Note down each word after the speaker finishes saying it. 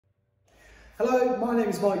Hello, my name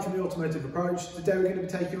is Mike from The Automotive Approach. Today we're going to be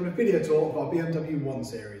taking on a video tour of our BMW 1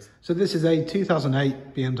 Series. So this is a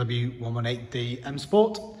 2008 BMW 118D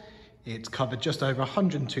Msport. It's covered just over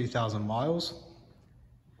 102,000 miles.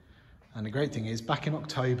 And the great thing is, back in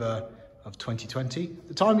October of 2020,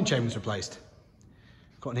 the timing chain was replaced.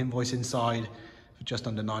 Got an invoice inside for just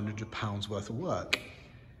under £900 worth of work.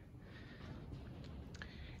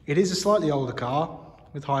 It is a slightly older car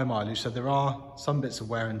with high mileage, so there are some bits of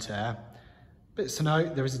wear and tear. Bits to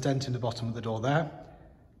note, there is a dent in the bottom of the door there,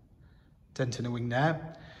 dent in the wing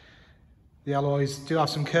there. The alloys do have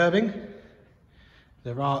some curbing.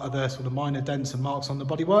 There are other sort of minor dents and marks on the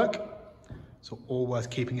bodywork, so all worth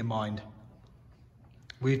keeping in mind.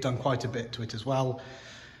 We've done quite a bit to it as well.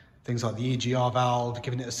 Things like the EGR valve,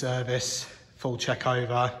 giving it a service, full check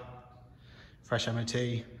over, fresh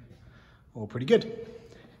MOT, all pretty good.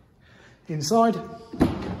 Inside,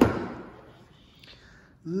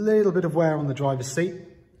 little bit of wear on the driver's seat,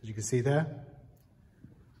 as you can see there.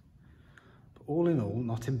 But all in all,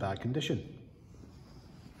 not in bad condition.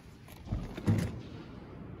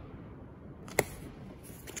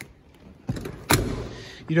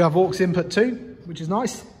 You do have aux input too, which is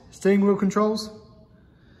nice. Steering wheel controls,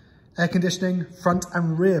 air conditioning, front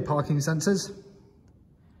and rear parking sensors.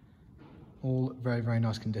 All very, very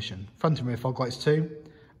nice condition. Front and rear fog lights too,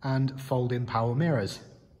 and fold-in power mirrors.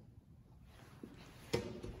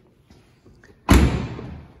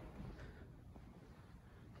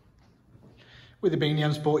 With it being the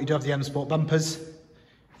Msport, you do have the Msport bumpers,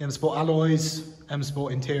 the Msport alloys,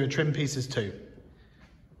 Msport interior trim pieces too.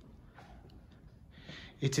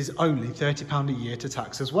 It is only £30 a year to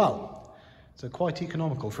tax as well, so quite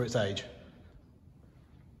economical for its age.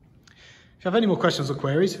 If you have any more questions or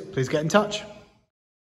queries, please get in touch.